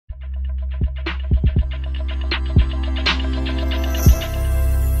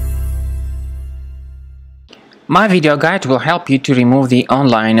My video guide will help you to remove the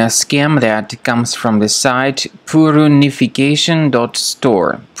online scam that comes from the site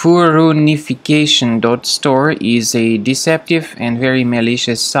Purrunification.store. Purrunification.store is a deceptive and very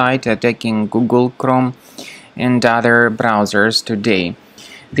malicious site attacking Google Chrome and other browsers today.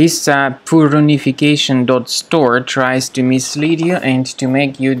 This Purrunification.store tries to mislead you and to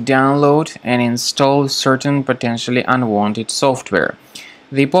make you download and install certain potentially unwanted software.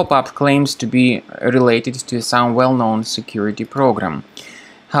 The pop-up claims to be related to some well-known security program.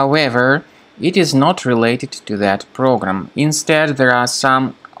 However, it is not related to that program. Instead, there are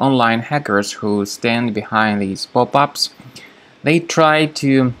some online hackers who stand behind these pop-ups. They try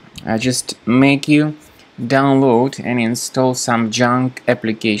to just make you download and install some junk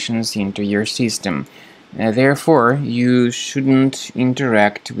applications into your system. Therefore, you shouldn't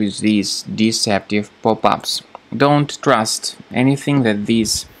interact with these deceptive pop-ups. Don't trust anything that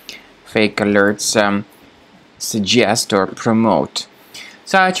these fake alerts suggest or promote.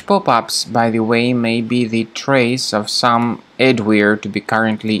 Such pop-ups, by the way, may be the trace of some adware to be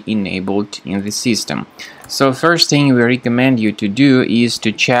currently enabled in the system. So first thing we recommend you to do is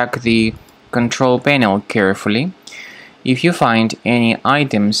to check the control panel carefully. If you find any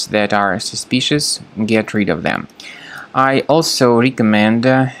items that are suspicious, get rid of them. I also recommend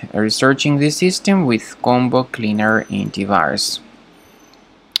researching the system with Combo Cleaner antivirus.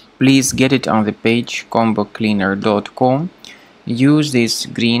 Please get it on the page combocleaner.com. Use this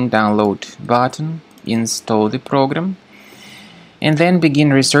green download button, install the program, and then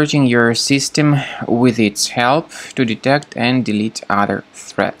begin researching your system with its help to detect and delete other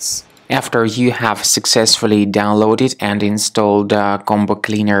threats. After you have successfully downloaded and installed Combo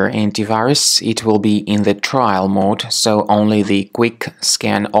Cleaner antivirus, it will be in the trial mode, so only the quick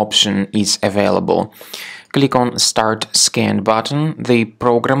scan option is available. Click on Start Scan button. The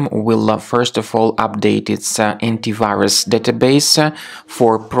program will first of all update its antivirus database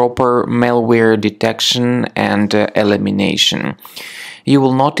for proper malware detection and elimination. You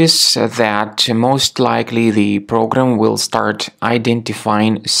will notice that most likely the program will start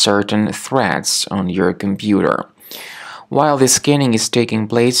identifying certain threats on your computer. While the scanning is taking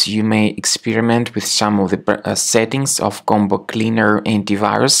place, you may experiment with some of the settings of Combo Cleaner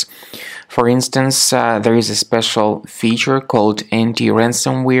antivirus. For instance, there is a special feature called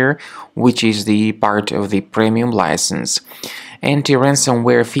anti-ransomware, which is the part of the premium license.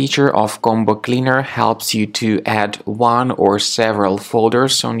 Anti-ransomware feature of Combo Cleaner helps you to add one or several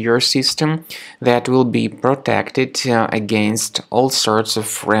folders on your system that will be protected against all sorts of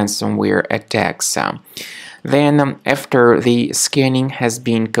ransomware attacks. Then, after the scanning has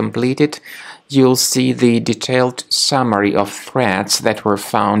been completed, you'll see the detailed summary of threats that were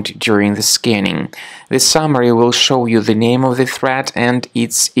found during the scanning. The summary will show you the name of the threat and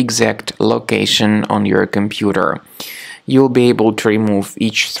its exact location on your computer. You'll be able to remove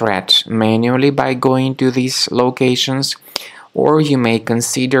each threat manually by going to these locations, or you may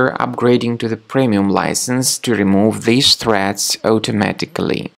consider upgrading to the premium license to remove these threats automatically.